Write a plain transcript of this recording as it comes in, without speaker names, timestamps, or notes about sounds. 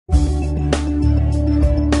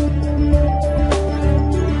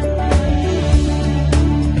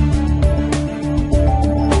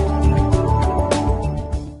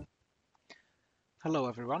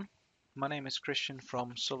My name is Christian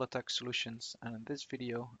from SolidWorks Solutions, and in this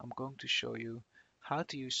video I'm going to show you how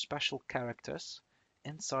to use special characters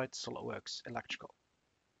inside SolidWorks Electrical.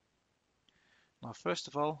 Now first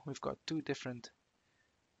of all, we've got two different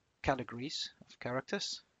categories of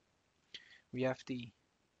characters. We have the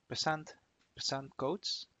percent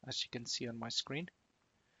codes, as you can see on my screen.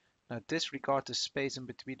 Now disregard the space in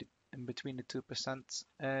between the two percent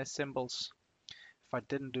symbols. If I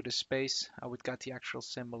didn't do the space, I would get the actual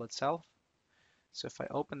symbol itself. So if I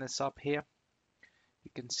open this up here,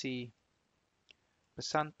 you can see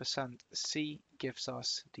percent C gives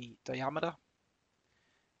us the diameter.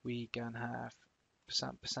 We can have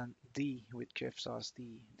percent D, which gives us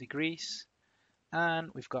the degrees.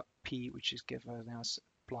 And we've got P, which is giving us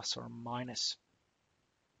plus or minus.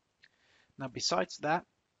 Now besides that,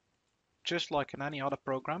 just like in any other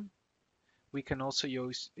program, we can also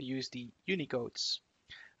use the Unicodes.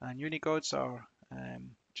 And Unicodes are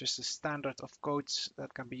just a standard of codes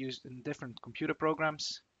that can be used in different computer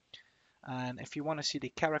programs. And if you want to see the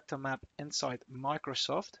character map inside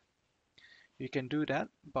Microsoft, you can do that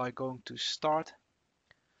by going to Start,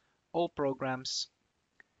 All Programs,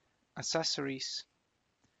 Accessories,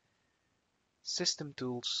 System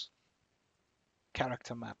Tools,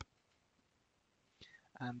 Character Map.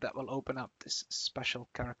 And that will open up this special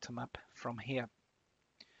character map from here.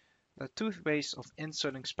 There are two ways of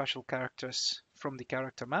inserting special characters from the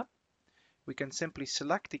character map. We can simply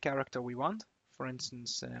select the character we want, for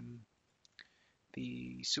instance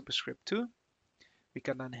the superscript 2. We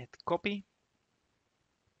can then hit copy,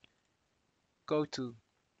 go to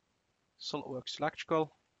SolidWorks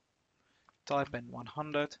Electrical, type in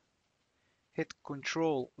 100, hit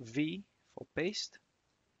Ctrl V for paste,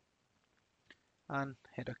 and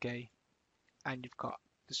hit OK, and you've got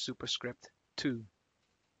the superscript 2.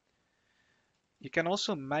 You can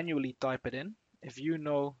also manually type it in. If you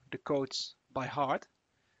know the codes by heart,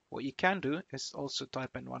 what you can do is also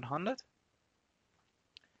type in 100,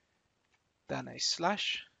 then a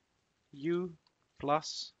slash U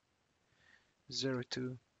plus 00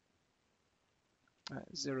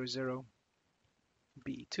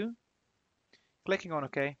 B2. Clicking on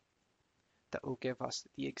OK, that will give us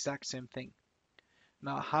the exact same thing.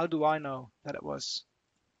 Now, how do I know that it was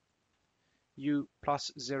U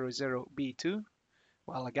plus 00 B2?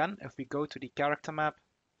 Well, again, if we go to the character map,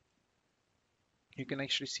 you can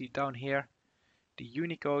actually see down here the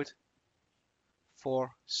Unicode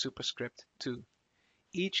for superscript 2.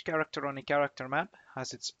 Each character on the character map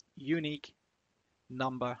has its unique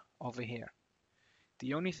number over here.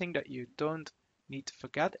 The only thing that you don't need to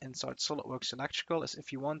forget inside SolidWorks Electrical is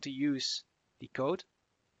if you want to use the code,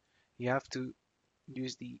 you have to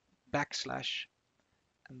use the backslash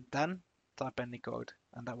and then type in the code,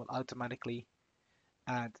 and that will automatically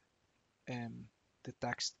add the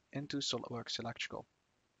text into SolidWorks Electrical.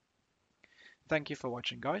 Thank you for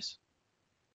watching, guys.